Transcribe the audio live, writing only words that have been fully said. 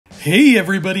Hey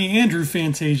everybody, Andrew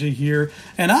Fantasia here,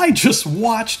 and I just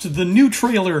watched the new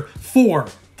trailer for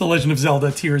The Legend of Zelda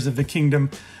Tears of the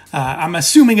Kingdom. I'm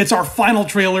assuming it's our final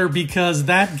trailer because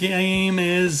that game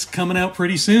is coming out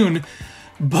pretty soon,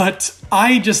 but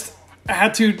I just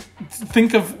had to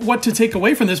think of what to take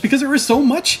away from this because there is so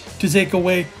much to take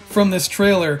away from this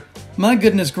trailer. My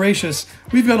goodness gracious,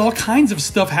 we've got all kinds of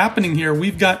stuff happening here.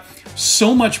 We've got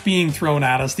so much being thrown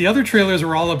at us. The other trailers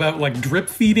were all about like drip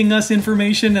feeding us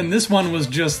information, and this one was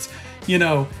just, you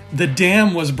know, the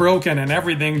dam was broken and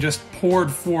everything just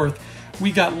poured forth.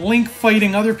 We got Link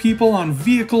fighting other people on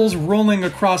vehicles rolling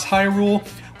across Hyrule.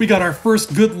 We got our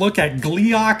first good look at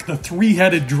Gleeok, the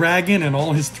three-headed dragon, in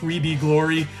all his 3D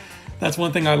glory. That's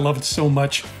one thing I loved so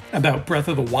much about Breath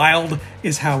of the Wild,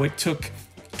 is how it took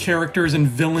characters and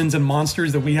villains and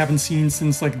monsters that we haven't seen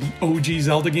since like the OG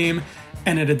Zelda game,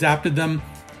 and it adapted them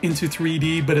into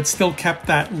 3D, but it still kept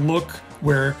that look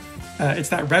where it's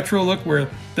that retro look where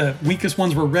the weakest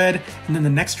ones were red, and then the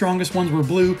next strongest ones were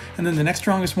blue, and then the next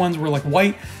strongest ones were like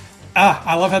white.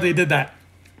 I love how they did that.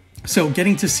 So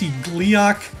getting to see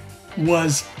Gleeok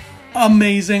was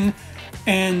amazing.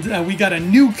 And we got a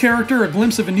new character, a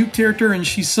glimpse of a new character, and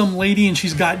she's some lady and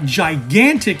she's got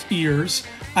gigantic ears.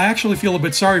 I actually feel a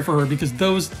bit sorry for her because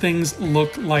those things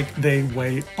look like they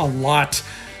weigh a lot.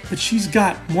 But she's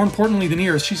got, more importantly than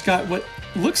ears, she's got what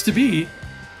looks to be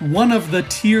one of the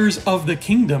tears of the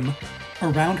kingdom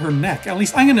around her neck. At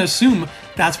least I'm going to assume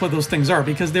that's what those things are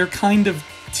because they're kind of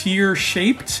tear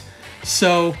shaped.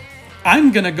 So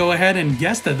I'm going to go ahead and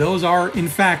guess that those are, in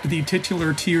fact, the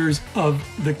titular tears of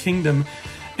the kingdom.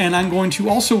 And I'm going to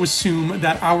also assume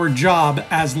that our job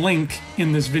as Link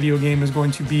in this video game is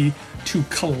going to be to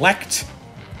collect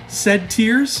said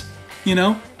tears, you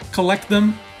know, collect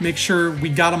them, make sure we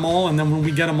got them all, and then when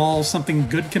we get them all, something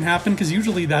good can happen, because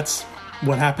usually that's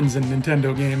what happens in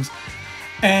Nintendo games.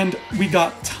 And we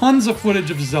got tons of footage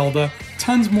of Zelda,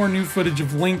 tons more new footage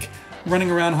of Link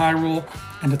running around Hyrule,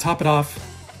 and to top it off,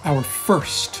 our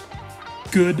first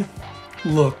good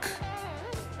look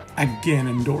at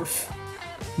Ganondorf.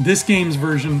 This game's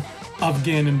version of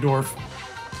Ganondorf,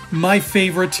 my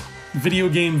favorite video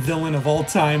game villain of all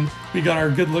time. We got our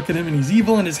good look at him, and he's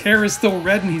evil, and his hair is still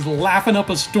red, and he's laughing up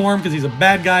a storm because he's a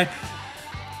bad guy.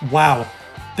 Wow.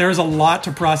 There's a lot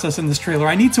to process in this trailer.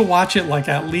 I need to watch it like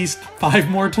at least 5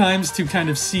 more times to kind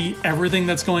of see everything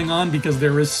that's going on because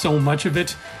there is so much of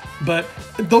it. But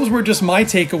those were just my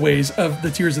takeaways of the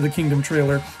Tears of the Kingdom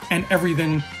trailer and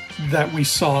everything that we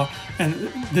saw. And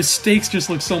the stakes just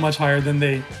look so much higher than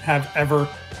they have ever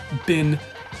been.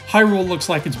 Hyrule looks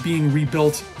like it's being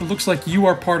rebuilt. It looks like you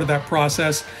are part of that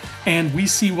process. And we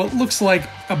see what looks like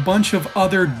a bunch of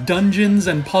other dungeons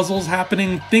and puzzles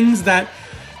happening. Things that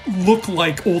look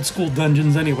like old school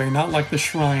dungeons anyway, not like the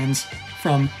shrines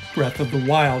from Breath of the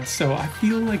Wild. So I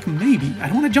feel like maybe, I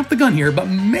don't want to jump the gun here, but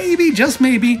maybe, just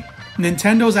maybe,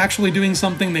 Nintendo's actually doing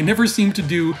something they never seem to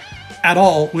do at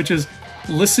all, which is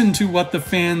listen to what the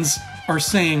fans are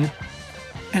saying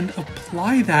and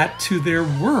apply that to their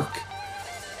work.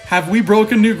 Have we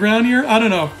broken new ground here? I don't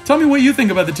know. Tell me what you think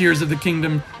about the Tears of the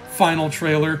Kingdom final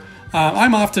trailer.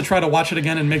 I'm off to try to watch it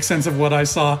again and make sense of what I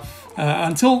saw.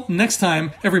 Until next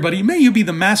time, everybody, may you be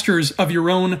the masters of your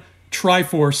own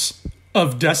Triforce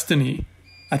of Destiny.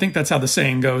 I think that's how the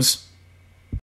saying goes.